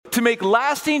to make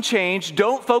lasting change,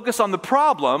 don't focus on the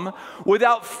problem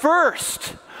without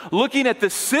first looking at the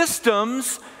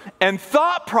systems and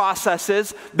thought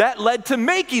processes that led to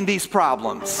making these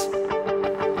problems.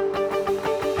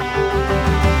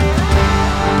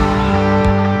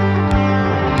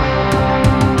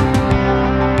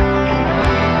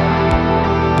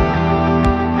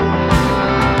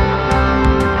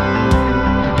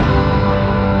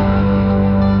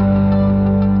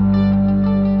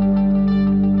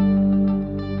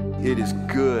 It is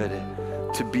good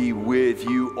to be with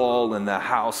you all in the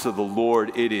house of the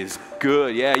Lord. It is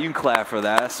good. Yeah, you can clap for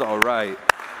that. That's all right.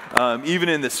 Even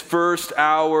in this first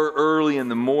hour early in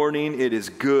the morning, it is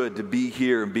good to be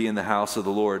here and be in the house of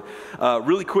the Lord.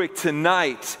 Really quick,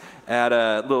 tonight at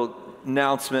a little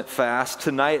announcement fast,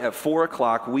 tonight at 4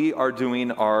 o'clock, we are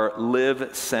doing our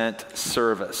Live Sent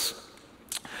service.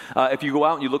 If you go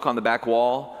out and you look on the back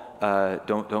wall,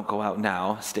 don't go out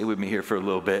now. Stay with me here for a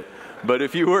little bit. But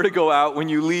if you were to go out when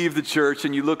you leave the church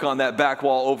and you look on that back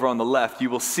wall over on the left,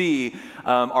 you will see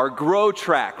our grow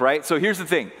track, right? So here's the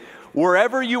thing.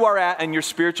 Wherever you are at in your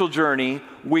spiritual journey,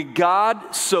 when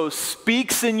God so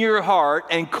speaks in your heart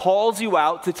and calls you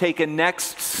out to take a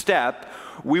next step,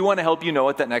 we want to help you know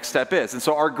what that next step is. And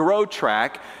so our grow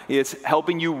track is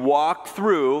helping you walk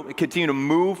through and continue to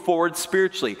move forward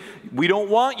spiritually. We don't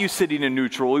want you sitting in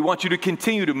neutral. We want you to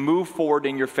continue to move forward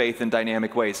in your faith in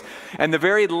dynamic ways. And the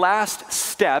very last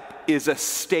step is a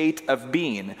state of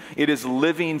being. It is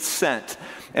living sent.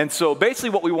 And so basically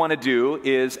what we want to do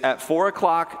is at 4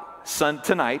 o'clock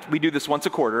tonight, we do this once a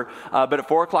quarter, but at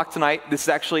 4 o'clock tonight, this is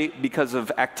actually because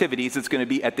of activities, it's going to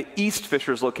be at the East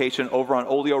Fishers location over on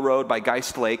Oleo Road by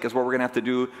Geist Lake is where we're going to have to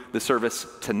do the service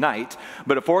tonight.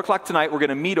 But at 4 o'clock tonight, we're going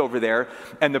to meet over there,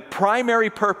 and the primary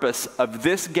purpose of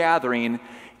this gathering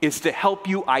is to help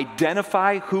you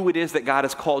identify who it is that God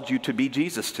has called you to be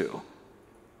Jesus to.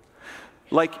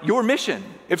 Like your mission.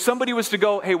 If somebody was to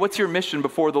go, hey, what's your mission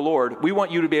before the Lord? We want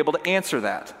you to be able to answer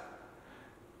that.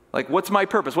 Like, what's my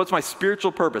purpose? What's my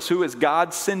spiritual purpose? Who is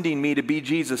God sending me to be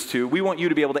Jesus to? We want you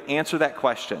to be able to answer that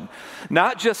question.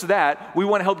 Not just that, we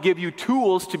want to help give you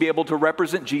tools to be able to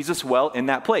represent Jesus well in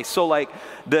that place. So like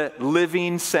the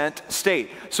living sent state.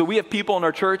 So we have people in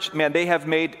our church, man, they have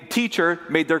made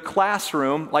their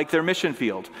classroom like their mission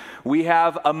field. We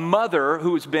have a mother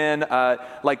who's been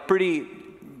pretty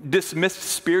dismissed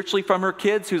spiritually from her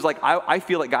kids, who's like, I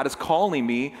feel like God is calling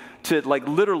me to like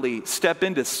literally step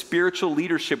into spiritual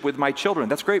leadership with my children.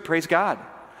 That's great, praise God.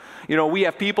 You know, we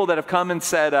have people that have come and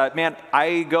said, man,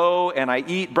 I go and I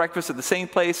eat breakfast at the same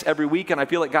place every week, and I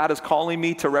feel like God is calling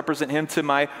me to represent him to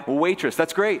my waitress.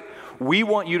 That's great. We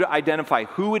want you to identify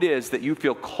who it is that you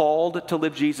feel called to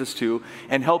live Jesus to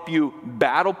and help you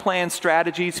battle plan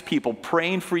strategies, people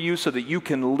praying for you so that you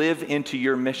can live into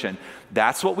your mission.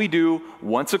 That's what we do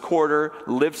once a quarter,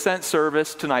 Live Sent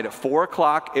service tonight at 4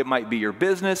 o'clock. It might be your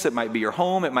business, it might be your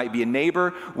home, it might be a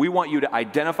neighbor. We want you to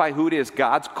identify who it is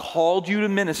God's called you to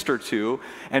minister to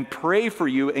and pray for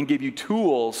you and give you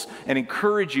tools and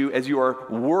encourage you as you are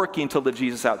working to live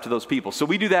Jesus out to those people. So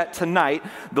we do that tonight,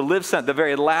 the Live Sent, the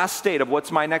very last stage of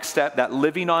what's my next step, that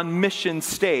living on mission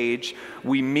stage.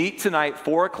 We meet tonight,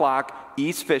 4 o'clock,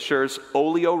 East Fishers,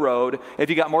 Oleo Road. If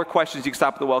you got more questions, you can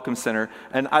stop at the Welcome Center.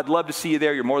 And I'd love to see you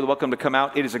there. You're more than welcome to come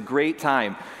out. It is a great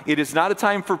time. It is not a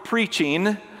time for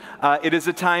preaching. It is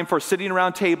a time for sitting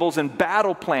around tables and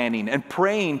battle planning and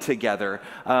praying together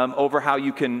over how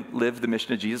you can live the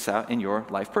mission of Jesus out in your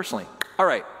life personally. All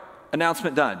right,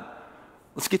 announcement done.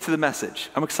 Let's get to the message.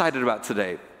 I'm excited about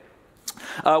today.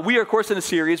 We are, of course, in a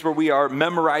series where we are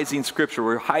memorizing Scripture.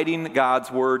 We're hiding God's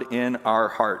Word in our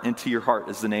heart. Into your heart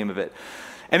is the name of it.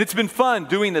 And it's been fun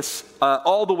doing this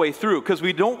all the way through because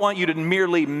we don't want you to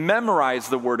merely memorize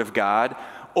the Word of God.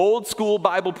 Old school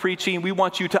Bible preaching, we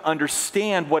want you to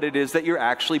understand what it is that you're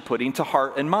actually putting to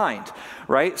heart and mind,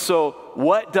 right? So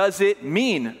what does it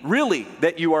mean, really,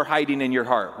 that you are hiding in your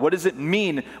heart? What does it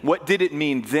mean? What did it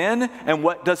mean then? And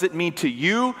what does it mean to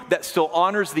you that still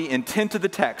honors the intent of the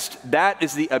text? That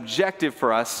is the objective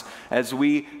for us as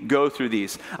we go through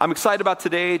these. I'm excited about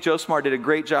today. Joe Smart did a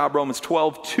great job. Romans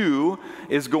 12:2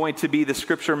 is going to be the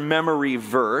scripture memory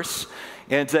verse.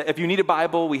 And if you need a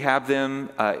Bible, we have them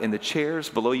in the chairs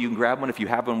below. You can grab one. If you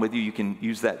have one with you, you can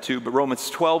use that too. But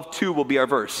Romans 12:2 will be our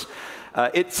verse.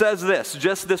 It says this,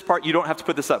 just this part. You don't have to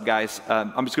put this up, guys.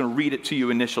 I'm just going to read it to you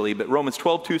initially. But Romans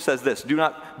 12:2 says this, "Do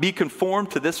not be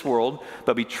conformed to this world,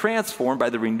 but be transformed by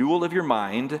the renewal of your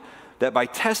mind, that by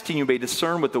testing you may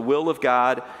discern what the will of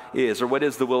God is, or what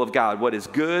is the will of God, what is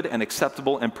good and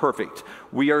acceptable and perfect.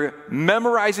 We are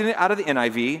memorizing it out of the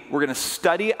NIV. We're going to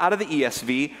study it out of the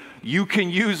ESV. You can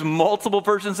use multiple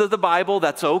versions of the Bible.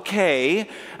 That's okay.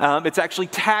 It's actually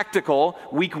tactical.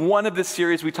 Week 1 of this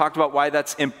series, we talked about why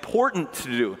that's important to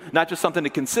do. Not just something to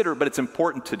consider, but it's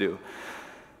important to do.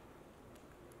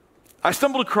 I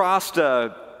stumbled across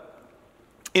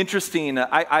interesting,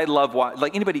 I love,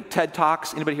 like anybody, TED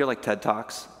Talks? Anybody here like TED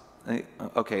Talks?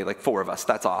 Okay, like 4 of us.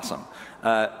 That's awesome.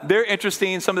 They're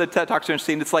interesting. Some of the TED Talks are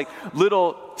interesting. It's like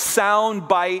little sound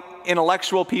bite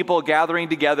intellectual people gathering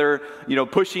together,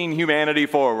 pushing humanity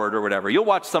forward or whatever. You'll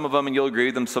watch some of them and you'll agree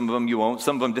with them. Some of them you won't.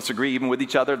 Some of them disagree even with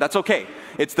each other. That's okay.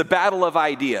 It's the battle of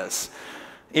ideas.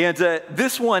 And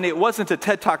this one, it wasn't a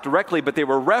TED Talk directly, but they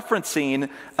were referencing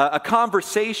a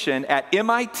conversation at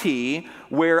MIT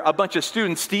where a bunch of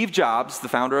students, Steve Jobs, the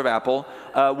founder of Apple,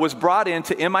 was brought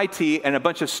into MIT, and a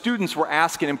bunch of students were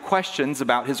asking him questions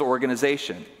about his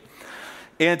organization.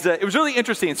 And it was really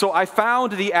interesting. So I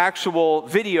found the actual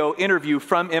video interview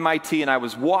from MIT, and I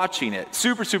was watching it.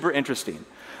 Super, super interesting.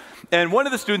 And one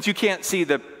of the students, you can't see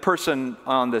the person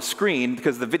on the screen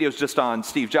because the video's just on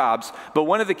Steve Jobs, but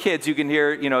one of the kids, you can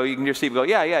hear Steve go,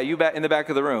 yeah, you bet, in the back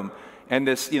of the room. And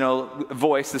this,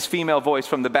 voice, this female voice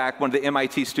from the back, one of the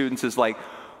MIT students is like,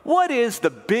 what is the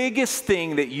biggest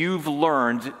thing that you've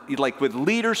learned, like with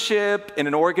leadership in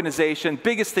an organization,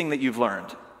 biggest thing that you've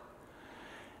learned?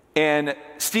 And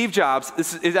Steve Jobs,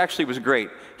 it actually was great.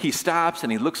 He stops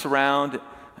and he looks around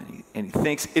and he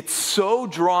thinks, it's so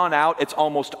drawn out, it's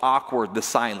almost awkward, the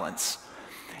silence.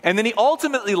 And then he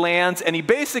ultimately lands and he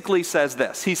basically says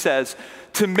this. He says,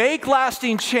 to make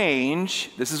lasting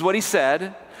change, this is what he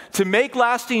said, to make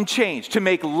lasting change,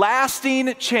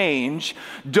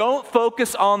 don't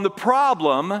focus on the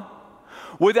problem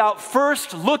without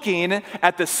first looking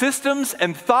at the systems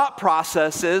and thought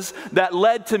processes that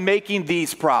led to making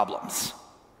these problems.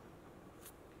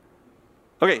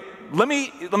 Okay, let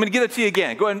me get it to you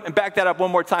again. Go ahead and back that up one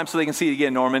more time so they can see it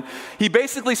again, Norman. He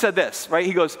basically said this, right?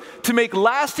 He goes, to make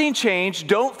lasting change,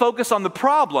 don't focus on the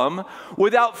problem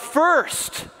without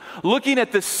first looking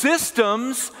at the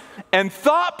systems and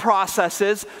thought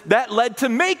processes that led to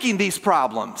making these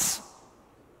problems.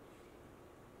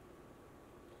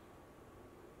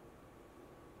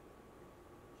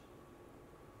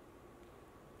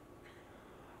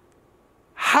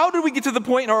 How did we get to the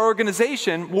point in our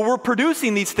organization where we're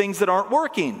producing these things that aren't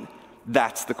working?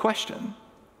 That's the question.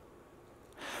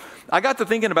 I got to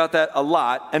thinking about that a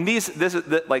lot, and this is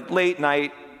like late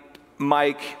night,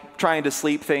 Mike, trying to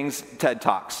sleep things, TED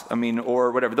Talks,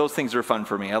 or whatever. Those things are fun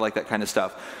for me. I like that kind of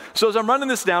stuff. So as I'm running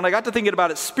this down, I got to thinking about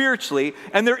it spiritually,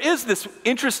 and there is this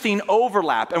interesting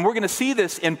overlap, and we're going to see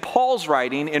this in Paul's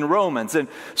writing in Romans. And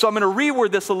so I'm going to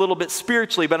reword this a little bit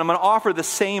spiritually, but I'm going to offer the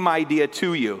same idea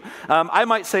to you. I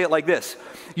might say it like this.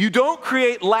 You don't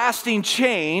create lasting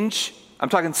change, I'm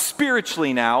talking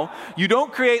spiritually now, you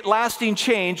don't create lasting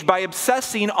change by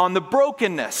obsessing on the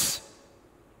brokenness,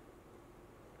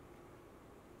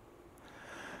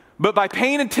 but by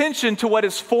paying attention to what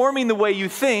is forming the way you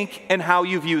think and how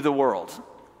you view the world.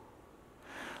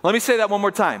 Let me say that one more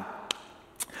time.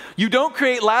 You don't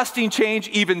create lasting change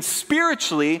even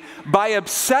spiritually by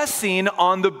obsessing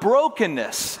on the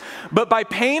brokenness, but by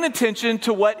paying attention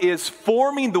to what is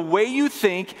forming the way you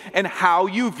think and how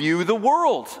you view the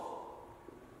world.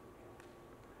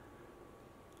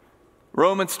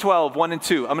 Romans 12, 1 and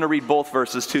 2. I'm going to read both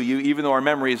verses to you, even though our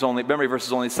memory verse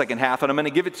is only the second half, and I'm going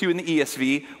to give it to you in the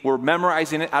ESV. We're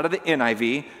memorizing it out of the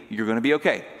NIV. You're going to be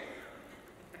okay.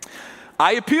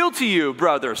 I appeal to you,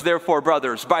 brothers,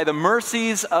 by the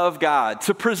mercies of God,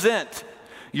 to present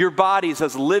your bodies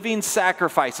as living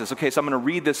sacrifices. Okay, so I'm going to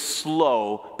read this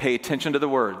slow. Pay attention to the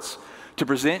words. To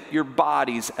present your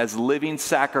bodies as living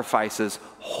sacrifices,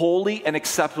 holy and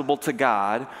acceptable to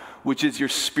God, which is your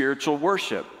spiritual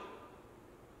worship.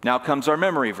 Now comes our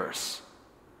memory verse.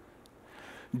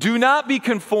 Do not be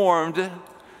conformed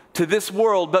to this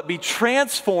world, but be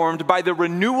transformed by the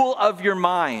renewal of your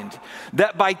mind,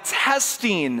 that by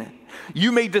testing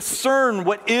you may discern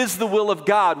what is the will of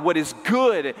God, what is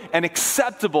good and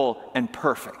acceptable and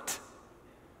perfect.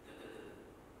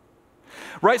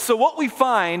 Right, so what we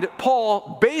find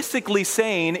Paul basically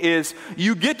saying is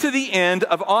you get to the end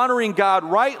of honoring God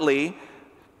rightly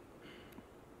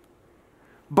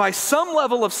by some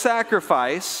level of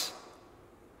sacrifice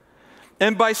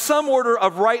and by some order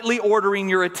of rightly ordering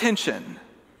your attention.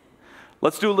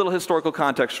 Let's do a little historical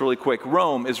context really quick.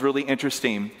 Rome is really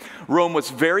interesting. Rome was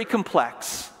very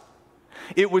complex.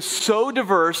 It was so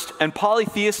diverse and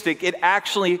polytheistic, it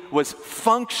actually was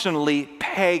functionally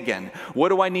pagan. What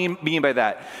do I mean by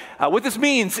that? What this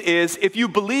means is if you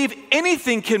believe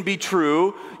anything can be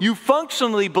true, you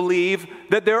functionally believe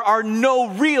that there are no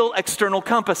real external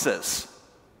compasses.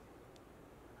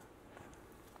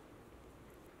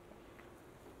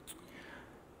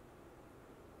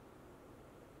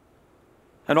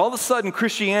 And all of a sudden,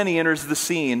 Christianity enters the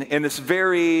scene in this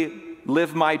very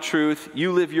live my truth,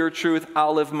 you live your truth,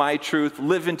 I'll live my truth,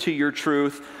 live into your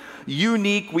truth.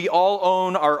 Unique, we all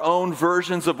own our own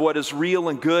versions of what is real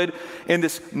and good. In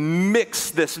this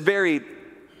mix, this very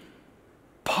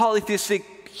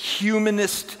polytheistic,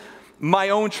 humanist, my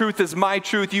own truth is my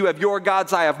truth, you have your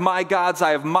gods, I have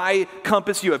my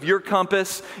compass, you have your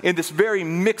compass. In this very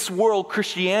mixed world,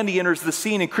 Christianity enters the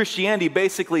scene, and Christianity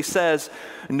basically says,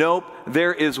 nope,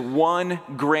 there is one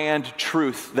grand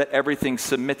truth that everything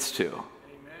submits to. Amen.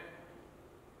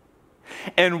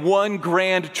 And one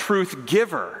grand truth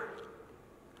giver.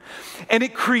 And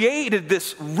it created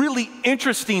this really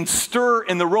interesting stir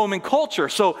in the Roman culture.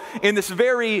 So in this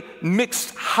very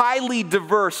mixed, highly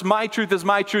diverse, my truth is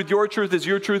my truth, your truth is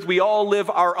your truth, we all live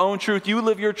our own truth, you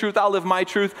live your truth, I'll live my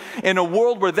truth. In a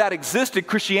world where that existed,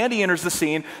 Christianity enters the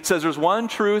scene, says there's one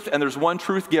truth and there's one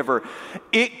truth giver.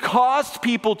 It caused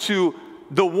people to,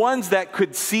 the ones that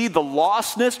could see the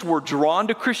lostness were drawn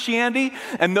to Christianity,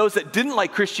 and those that didn't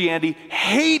like Christianity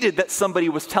hated that somebody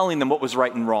was telling them what was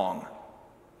right and wrong.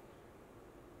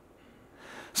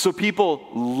 So people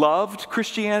loved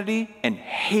Christianity and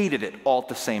hated it all at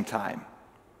the same time.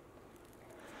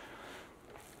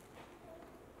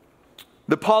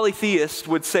 The polytheist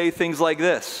would say things like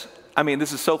this. I mean,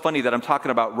 this is so funny that I'm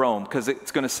talking about Rome, because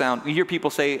it's going to sound, you hear people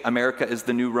say America is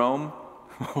the new Rome?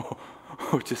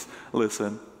 Just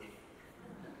listen.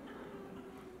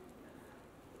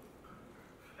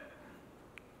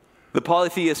 The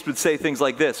polytheist would say things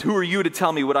like this. Who are you to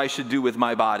tell me what I should do with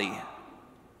my body?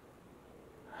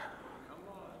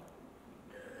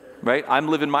 Right? I'm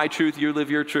living my truth, you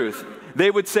live your truth. They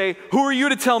would say, who are you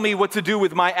to tell me what to do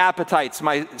with my appetites,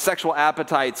 my sexual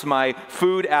appetites, my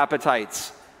food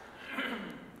appetites?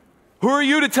 Who are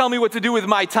you to tell me what to do with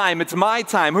my time? It's my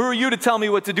time. Who are you to tell me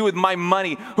what to do with my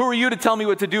money? Who are you to tell me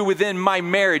what to do within my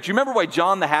marriage? You remember why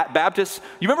John the Baptist,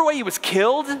 you remember why he was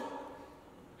killed?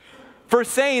 For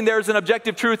saying there's an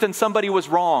objective truth and somebody was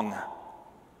wrong.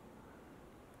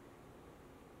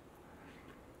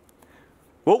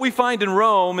 What we find in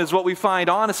Rome is what we find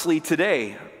honestly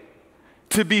today.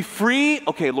 To be free,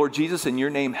 okay, Lord Jesus, in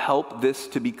your name, help this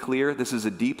to be clear. This is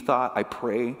a deep thought. I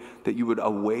pray that you would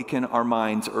awaken our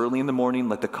minds early in the morning.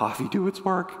 Let the coffee do its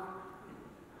work.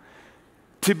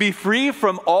 To be free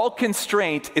from all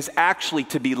constraint is actually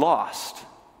to be lost.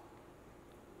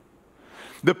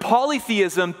 The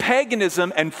polytheism,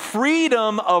 paganism, and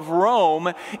freedom of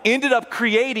Rome ended up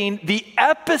creating the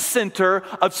epicenter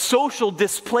of social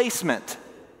displacement.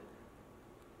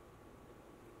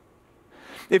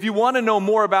 If you want to know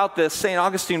more about this, St.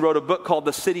 Augustine wrote a book called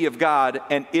The City of God,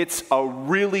 and it's a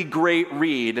really great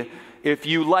read if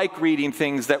you like reading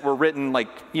things that were written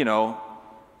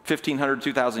 1,500,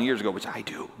 2,000 years ago, which I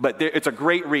do. But it's a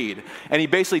great read. And he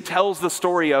basically tells the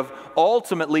story of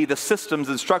ultimately the systems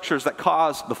and structures that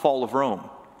caused the fall of Rome.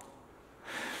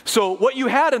 So what you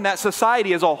had in that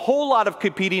society is a whole lot of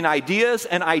competing ideas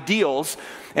and ideals,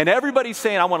 and everybody's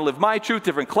saying, I want to live my truth,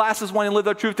 different classes wanting to live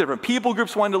their truth, different people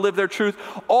groups wanting to live their truth,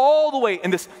 all the way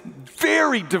in this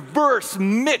very diverse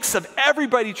mix of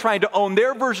everybody trying to own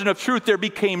their version of truth. There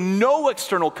became no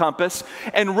external compass,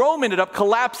 and Rome ended up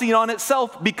collapsing on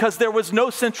itself because there was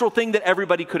no central thing that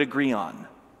everybody could agree on.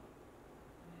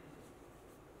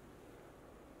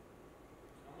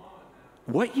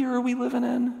 What year are we living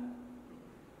in?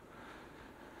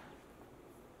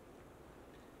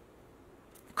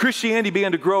 Christianity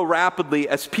began to grow rapidly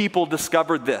as people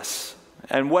discovered this.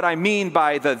 And what I mean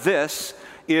by this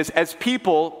is as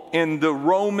people in the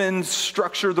Roman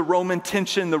structure, the Roman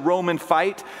tension, the Roman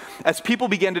fight, as people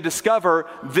began to discover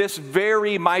this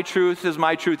very my truth is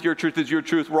my truth, your truth is your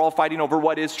truth, we're all fighting over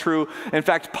what is true. In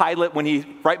fact, Pilate,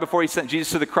 right before he sent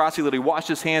Jesus to the cross, he literally washed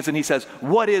his hands and he says,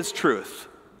 what is truth?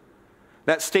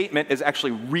 That statement is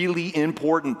actually really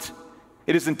important.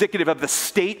 It is indicative of the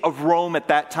state of Rome at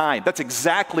that time. That's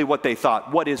exactly what they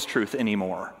thought. What is truth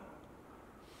anymore?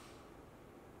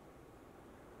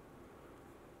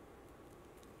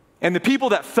 And the people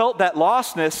that felt that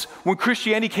lostness when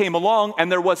Christianity came along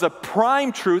and there was a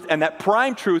prime truth, and that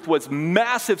prime truth was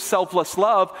massive selfless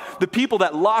love, the people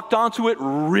that locked onto it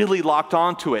really locked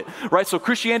onto it, right? So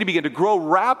Christianity began to grow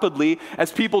rapidly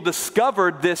as people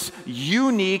discovered this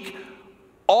unique,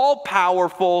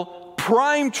 all-powerful,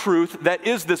 prime truth that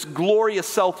is this glorious,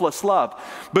 selfless love.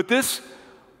 But this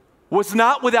was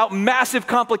not without massive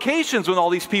complications when all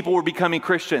these people were becoming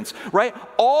Christians, right?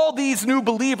 All these new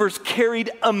believers carried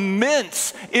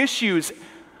immense issues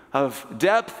of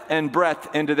depth and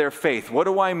breadth into their faith. What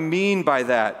do I mean by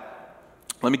that?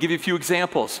 Let me give you a few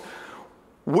examples.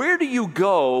 Where do you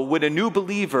go when a new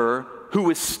believer who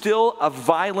is still a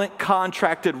violent,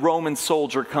 contracted Roman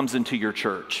soldier comes into your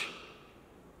church?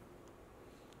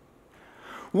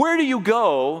 Where do you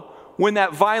go when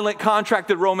that violent,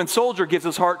 contracted Roman soldier gives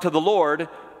his heart to the Lord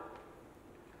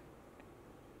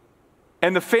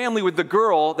and the family with the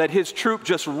girl that his troop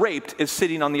just raped is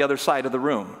sitting on the other side of the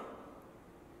room?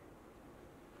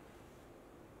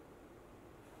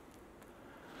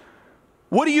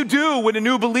 What do you do when a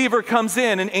new believer comes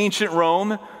in ancient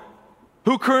Rome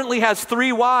who currently has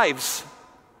 3 wives?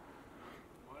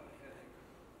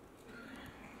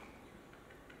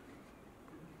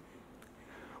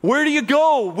 Where do you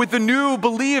go with the new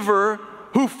believer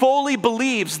who fully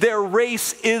believes their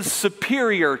race is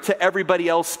superior to everybody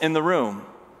else in the room?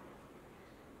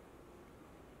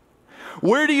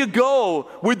 Where do you go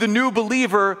with the new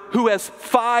believer who has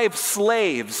 5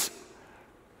 slaves?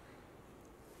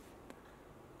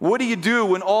 What do you do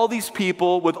when all these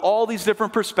people with all these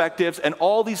different perspectives and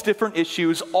all these different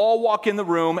issues all walk in the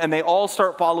room and they all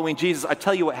start following Jesus? I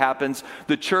tell you what happens.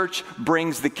 The church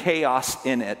brings the chaos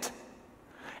in it.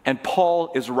 And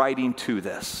Paul is writing to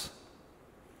this.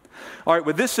 All right,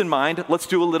 with this in mind, let's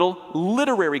do a little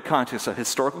literary context, a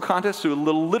historical context, do a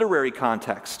little literary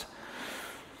context.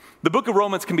 The book of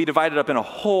Romans can be divided up in a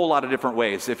whole lot of different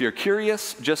ways. If you're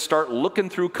curious, just start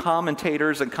looking through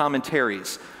commentators and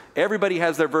commentaries. Everybody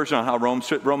has their version on how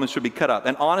Romans should be cut up.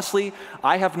 And honestly,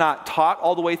 I have not taught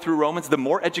all the way through Romans. The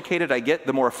more educated I get,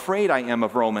 the more afraid I am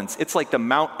of Romans. It's like the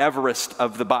Mount Everest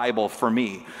of the Bible for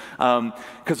me.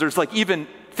 Because there's like even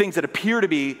things that appear to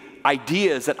be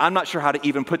ideas that I'm not sure how to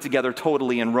even put together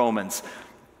totally in Romans.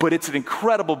 But it's an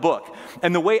incredible book.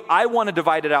 And the way I want to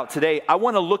divide it out today, I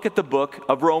want to look at the book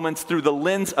of Romans through the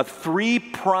lens of 3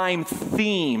 prime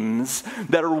themes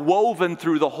that are woven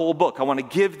through the whole book. I want to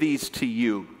give these to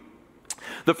you.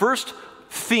 The first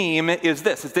theme is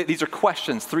this. These are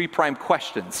questions, 3 prime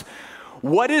questions.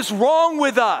 What is wrong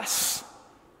with us?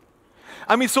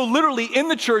 I mean, so literally in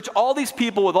the church, all these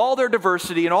people with all their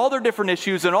diversity and all their different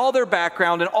issues and all their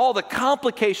background and all the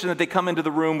complication that they come into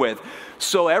the room with.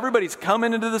 So everybody's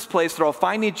coming into this place, they're all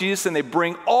finding Jesus, and they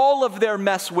bring all of their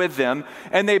mess with them,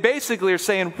 and they basically are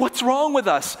saying, what's wrong with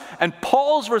us? And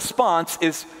Paul's response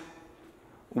is,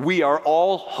 we are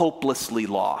all hopelessly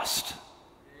lost.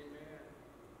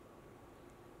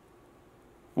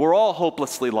 We're all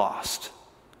hopelessly lost.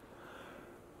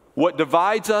 What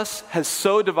divides us has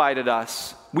so divided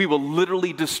us, we will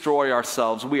literally destroy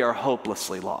ourselves. We are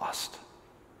hopelessly lost.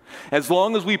 As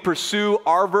long as we pursue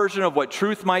our version of what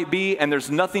truth might be and there's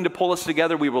nothing to pull us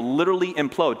together, we will literally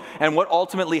implode. And what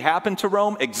ultimately happened to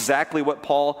Rome? Exactly what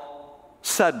Paul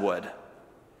said would.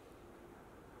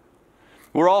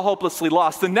 We're all hopelessly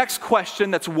lost. The next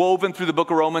question that's woven through the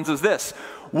book of Romans is this.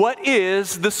 What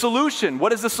is the solution?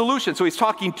 What is the solution? So he's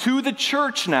talking to the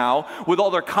church now with all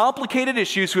their complicated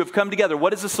issues who have come together.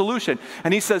 What is the solution?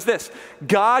 And he says this.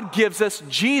 God gives us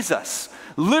Jesus.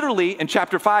 Literally, in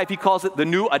chapter 5, he calls it the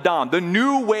new Adam, the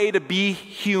new way to be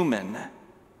human.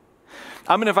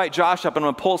 I'm going to invite Josh up, and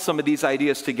I'm going to pull some of these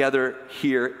ideas together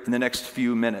here in the next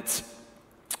few minutes.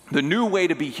 The new way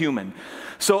to be human.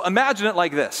 So imagine it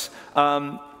like this.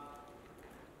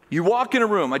 You walk in a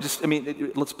room.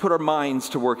 Let's put our minds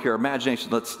to work here.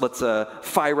 Imagination. Let's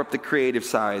fire up the creative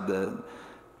side. And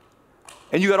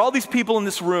you got all these people in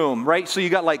this room, right? So you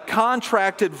got like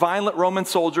contracted, violent Roman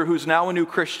soldier who's now a new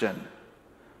Christian.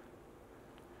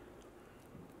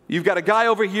 You've got a guy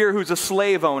over here who's a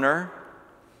slave owner.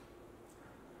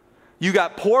 You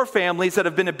got poor families that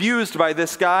have been abused by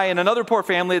this guy, and another poor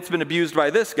family that's been abused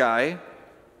by this guy.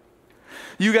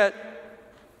 You got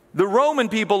the Roman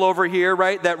people over here,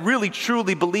 right, that really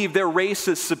truly believe their race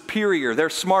is superior,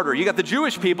 they're smarter. You got the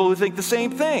Jewish people who think the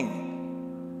same thing.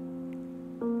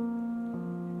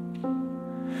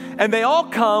 And they all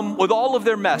come with all of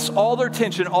their mess, all their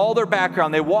tension, all their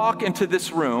background. They walk into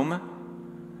this room,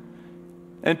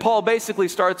 and Paul basically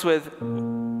starts with,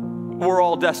 we're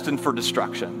all destined for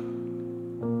destruction.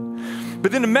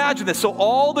 But then imagine this. So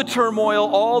all the turmoil,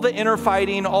 all the inner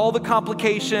fighting, all the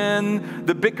complication,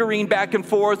 the bickering back and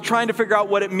forth, trying to figure out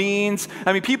what it means.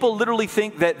 I mean, people literally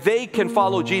think that they can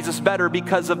follow Jesus better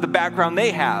because of the background they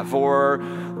have or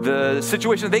the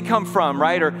situation they come from,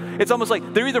 right? Or it's almost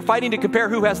like they're either fighting to compare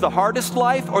who has the hardest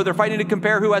life or they're fighting to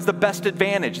compare who has the best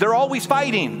advantage. They're always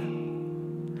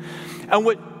fighting. And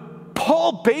what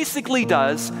Paul basically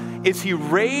does is he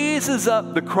raises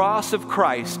up the cross of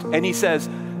Christ and he says,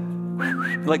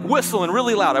 like whistling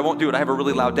really loud. I won't do it. I have a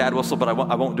really loud dad whistle, but I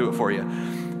won't do it for you.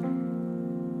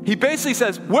 He basically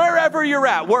says, wherever you're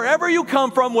at, wherever you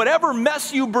come from, whatever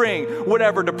mess you bring,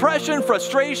 whatever depression,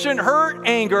 frustration, hurt,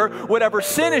 anger, whatever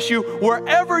sin issue,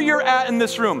 wherever you're at in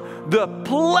this room, the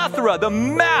plethora, the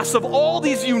mass of all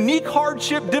these unique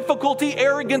hardship, difficulty,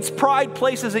 arrogance, pride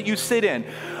places that you sit in,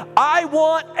 I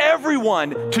want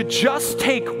everyone to just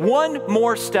take one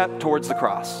more step towards the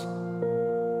cross.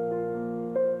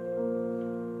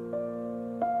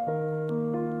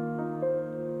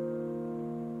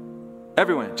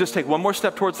 Everyone, just take one more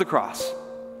step towards the cross.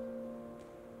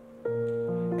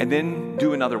 And then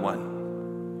do another one.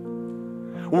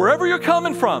 Wherever you're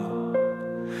coming from,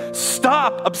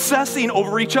 stop obsessing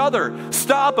over each other.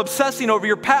 Stop obsessing over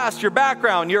your past, your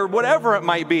background, your whatever it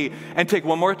might be, and take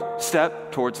one more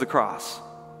step towards the cross.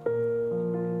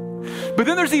 But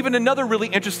then there's even another really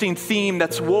interesting theme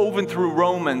that's woven through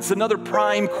Romans, another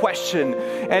prime question.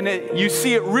 And you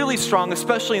see it really strong,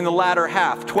 especially in the latter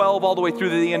half, 12 all the way through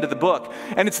to the end of the book.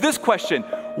 And it's this question,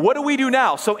 what do we do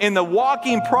now? So in the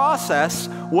walking process,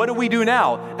 what do we do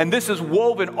now? And this is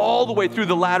woven all the way through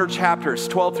the latter chapters,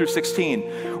 12 through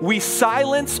 16. We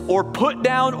silence or put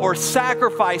down or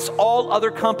sacrifice all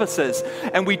other compasses,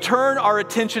 and we turn our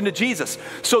attention to Jesus.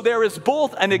 So there is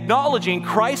both an acknowledging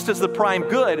Christ as the prime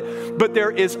good, but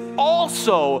there is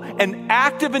also an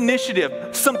active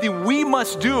initiative, something we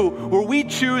must do where we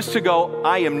choose to go,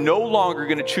 I am no longer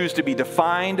going to choose to be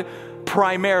defined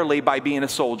primarily by being a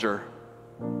soldier.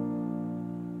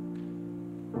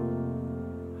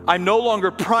 I'm no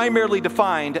longer primarily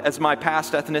defined as my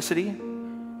past ethnicity.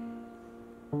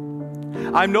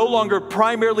 I'm no longer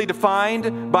primarily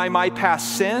defined by my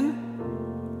past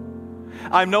sin.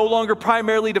 I'm no longer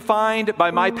primarily defined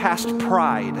by my past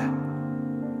pride.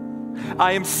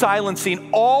 I am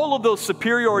silencing all of those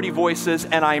superiority voices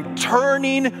and I'm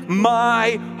turning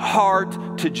my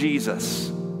heart to Jesus.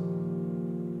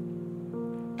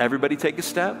 Everybody take a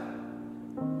step.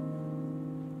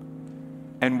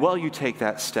 And while you take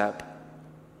that step,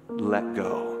 let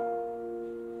go.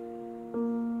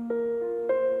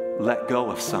 Let go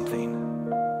of something.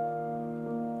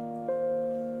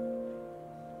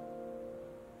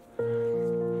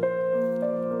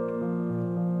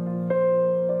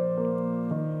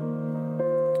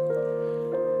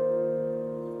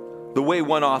 The way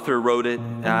one author wrote it,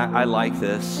 and I like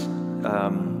this.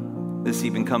 This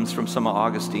even comes from some of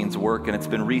Augustine's work, and it's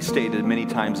been restated many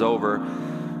times over.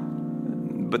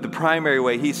 But the primary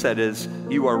way he said is,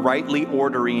 you are rightly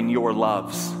ordering your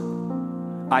loves.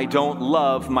 I don't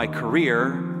love my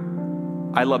career.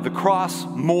 I love the cross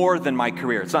more than my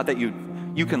career. It's not that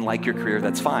you can like your career,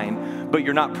 that's fine, but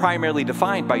you're not primarily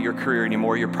defined by your career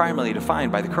anymore. You're primarily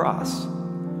defined by the cross.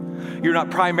 You're not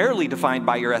primarily defined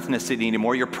by your ethnicity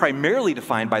anymore. You're primarily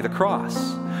defined by the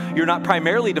cross. You're not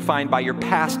primarily defined by your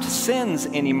past sins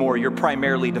anymore. You're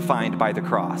primarily defined by the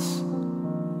cross.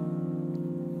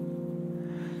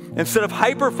 Instead of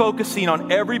hyper-focusing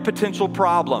on every potential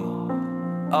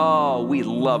problem, oh, we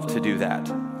love to do that.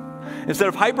 Instead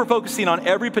of hyper-focusing on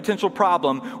every potential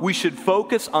problem, we should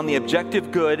focus on the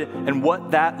objective good and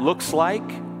what that looks like,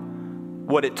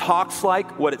 what it talks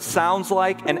like, what it sounds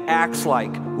like, and acts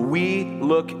like. We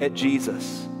look at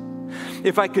Jesus.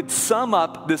 If I could sum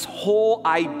up this whole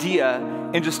idea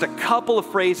in just a couple of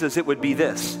phrases, it would be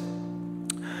this.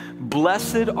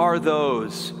 Blessed are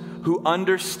those who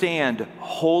understand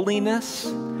holiness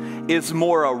is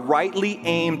more a rightly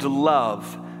aimed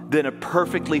love than a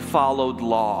perfectly followed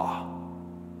law.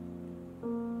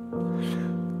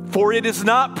 For it is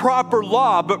not proper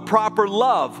law, but proper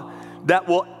love that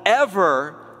will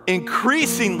ever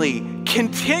increasingly,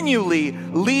 continually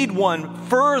lead one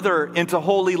further into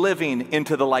holy living,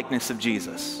 into the likeness of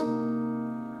Jesus.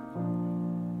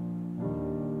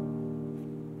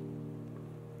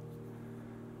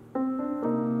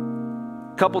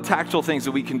 Couple tactile things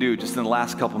that we can do just in the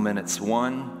last couple minutes.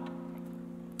 One,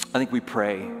 I think we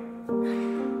pray.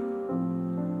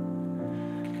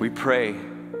 We pray.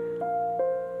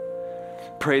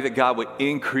 Pray that God would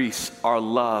increase our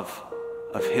love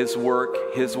of His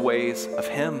work, His ways, of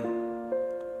Him.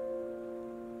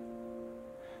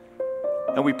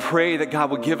 And we pray that God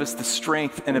would give us the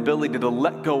strength and ability to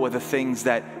let go of the things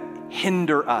that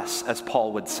hinder us, as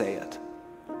Paul would say it.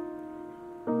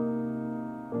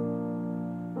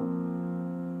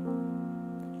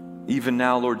 Even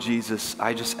now, Lord Jesus,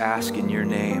 I just ask in your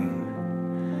name,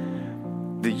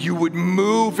 that you would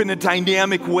move in a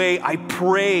dynamic way. I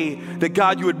pray that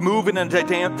God, you would move in a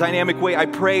dynamic way. I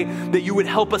pray that you would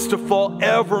help us to fall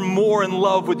ever more in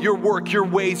love with your work, your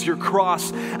ways, your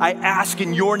cross. I ask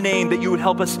in your name that you would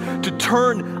help us to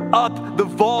turn up the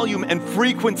volume and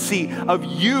frequency of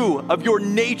you, of your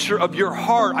nature, of your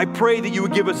heart. I pray that you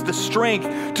would give us the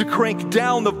strength to crank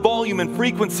down the volume and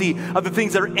frequency of the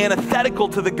things that are antithetical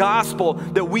to the gospel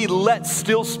that we let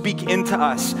still speak into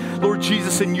us. Lord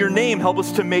Jesus, in your name, help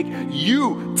us to make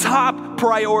you top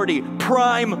priority,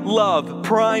 prime love,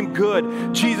 prime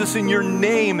good. Jesus, in your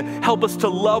name, help us to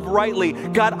love rightly.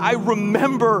 God, I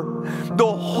remember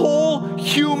the whole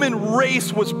human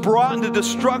race was brought into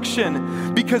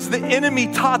destruction because the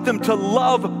enemy taught them to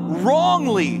love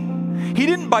wrongly. He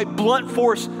didn't by blunt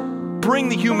force bring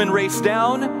the human race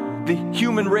down. The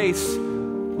human race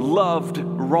loved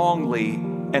wrongly,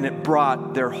 and it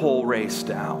brought their whole race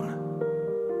down.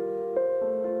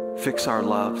 Fix our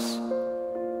loves.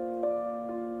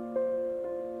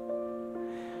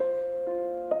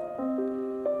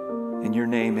 In your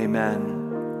name, amen.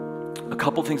 A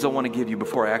couple things I want to give you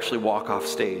before I actually walk off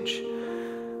stage.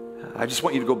 I just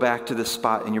want you to go back to this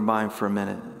spot in your mind for a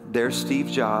minute. There's Steve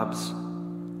Jobs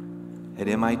at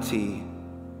MIT,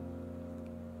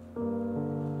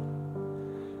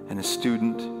 and a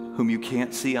student whom you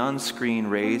can't see on screen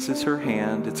raises her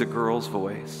hand. It's a girl's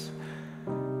voice.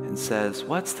 And says,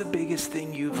 what's the biggest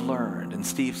thing you've learned? And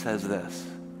Steve says this: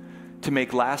 to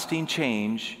make lasting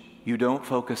change, you don't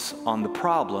focus on the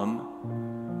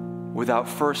problem without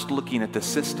first looking at the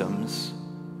systems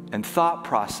and thought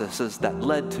processes that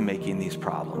led to making these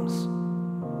problems.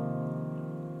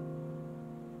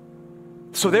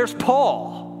 So there's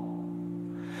Paul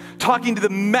talking to the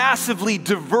massively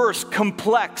diverse,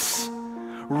 complex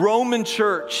Roman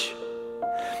church.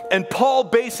 And Paul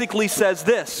basically says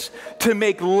this: to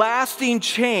make lasting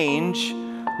change,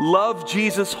 love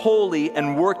Jesus wholly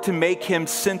and work to make him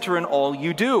center in all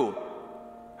you do.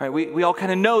 Right, we all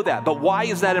kind of know that, but why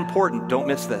is that important? Don't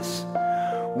miss this.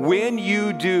 When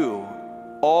you do,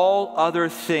 all other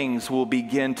things will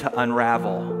begin to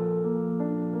unravel.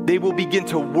 They will begin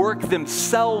to work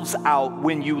themselves out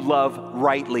when you love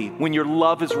rightly, when your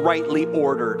love is rightly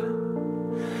ordered.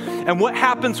 And what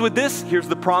happens with this? Here's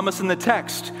the promise in the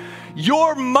text.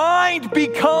 Your mind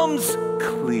becomes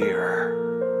clear.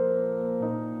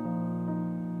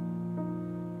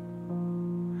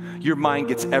 Your mind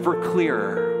gets ever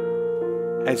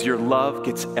clearer as your love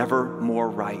gets ever more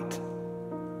right.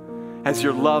 As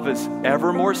your love is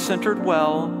ever more centered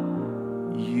well,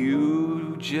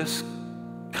 you just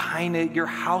your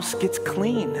house gets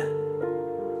clean.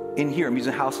 In here, I'm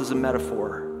using house as a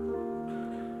metaphor.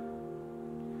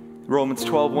 Romans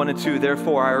 12, 1 and 2,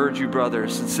 therefore I urge you,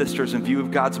 brothers and sisters, in view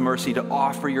of God's mercy, to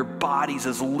offer your bodies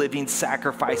as living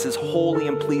sacrifices, holy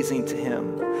and pleasing to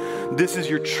him. This is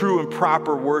your true and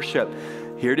proper worship.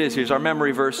 Here it is. Here's our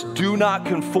memory verse. Do not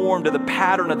conform to the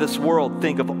pattern of this world.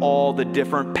 Think of all the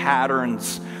different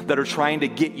patterns that are trying to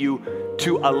get you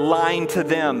to align to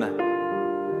them.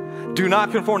 Do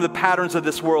not conform to the patterns of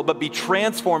this world, but be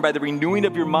transformed by the renewing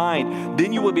of your mind.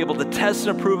 Then you will be able to test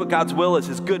and approve what God's will is,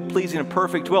 his good, pleasing, and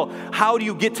perfect will. How do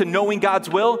you get to knowing God's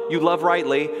will? You love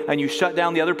rightly, and you shut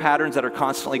down the other patterns that are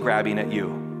constantly grabbing at you.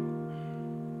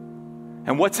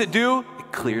 And what's it do?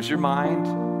 It clears your mind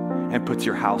and puts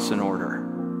your house in order.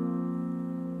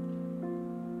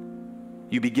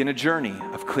 You begin a journey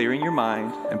of clearing your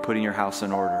mind and putting your house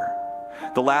in order.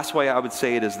 The last way I would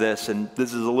say it is this, and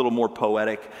this is a little more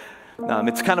poetic.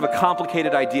 It's kind of a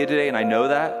complicated idea today, and I know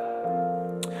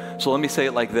that. So let me say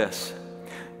it like this.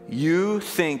 You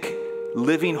think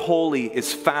living holy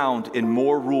is found in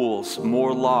more rules,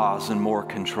 more laws, and more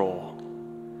control.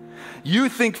 You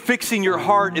think fixing your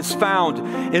heart is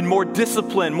found in more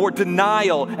discipline, more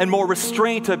denial, and more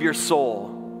restraint of your soul.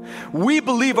 We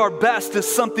believe our best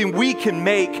is something we can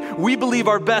make. We believe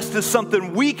our best is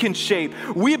something we can shape.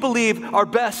 We believe our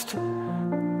best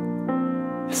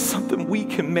is something we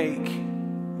can make.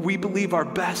 We believe our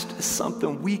best is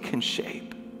something we can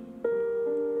shape.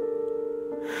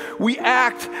 We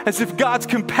act as if God's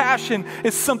compassion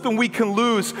is something we can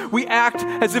lose. We act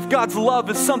as if God's love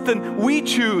is something we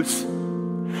choose.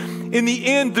 In the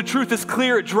end, the truth is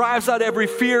clear. It drives out every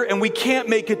fear, and we can't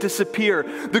make it disappear.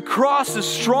 The cross is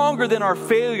stronger than our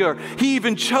failure. He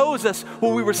even chose us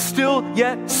while we were still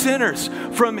yet sinners.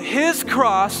 From his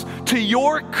cross to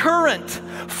your current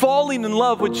falling in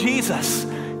love with Jesus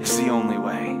is the only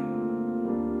way.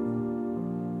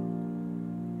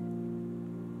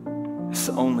 It's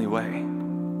the only way.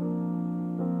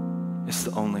 It's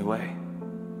the only way.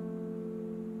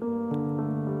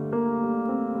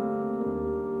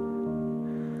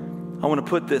 I want to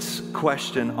put this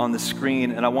question on the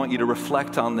screen, and I want you to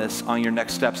reflect on this on your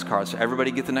Next Steps card. So everybody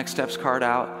get the Next Steps card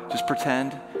out. Just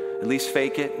pretend, at least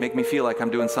fake it, make me feel like I'm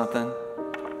doing something.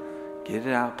 Get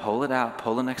it out, pull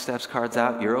the Next Steps cards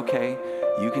out. You're okay.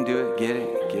 You can do it.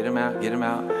 Get them out.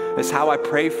 This is how I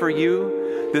pray for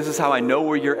you. This is how I know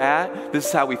where you're at. This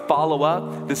is how we follow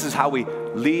up. This is how we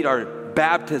lead our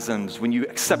baptisms. When you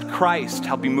accept Christ,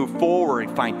 help you move forward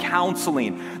and find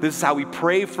counseling. This is how we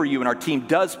pray for you, and our team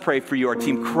does pray for you. Our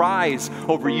team cries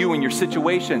over you and your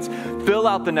situations. Fill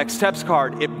out the Next Steps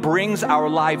card. It brings our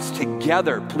lives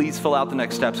together. Please fill out the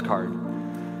Next Steps card.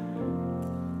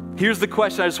 Here's the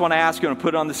question I just want to ask you. I'm going to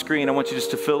put it on the screen. I want you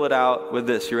just to fill it out with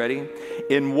this. You ready?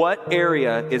 In what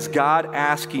area is God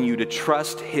asking you to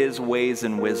trust His ways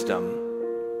and wisdom?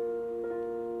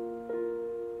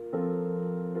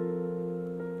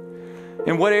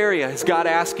 In what area is God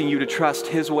asking you to trust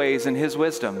His ways and His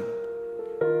wisdom?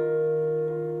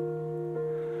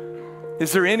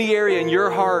 Is there any area in your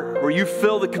heart where you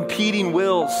feel the competing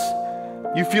wills?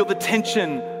 You feel the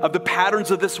tension of the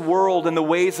patterns of this world and the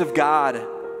ways of God?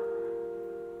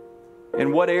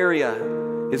 In what area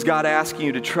is God asking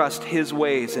you to trust His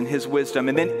ways and His wisdom?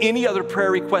 And then any other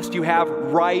prayer request you have,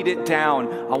 write it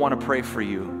down. I want to pray for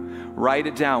you. Write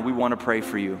it down. We want to pray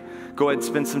for you. Go ahead and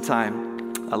spend some time.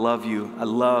 I love you. I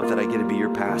love that I get to be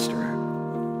your pastor.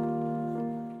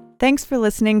 Thanks for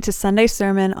listening to Sunday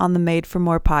Sermon on the Made for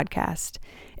More podcast.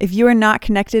 If you are not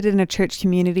connected in a church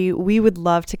community, we would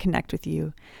love to connect with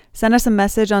you. Send us a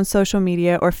message on social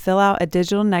media or fill out a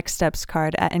digital Next Steps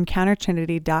card at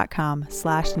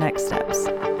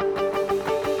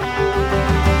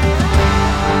encountertrinity.com/nextsteps.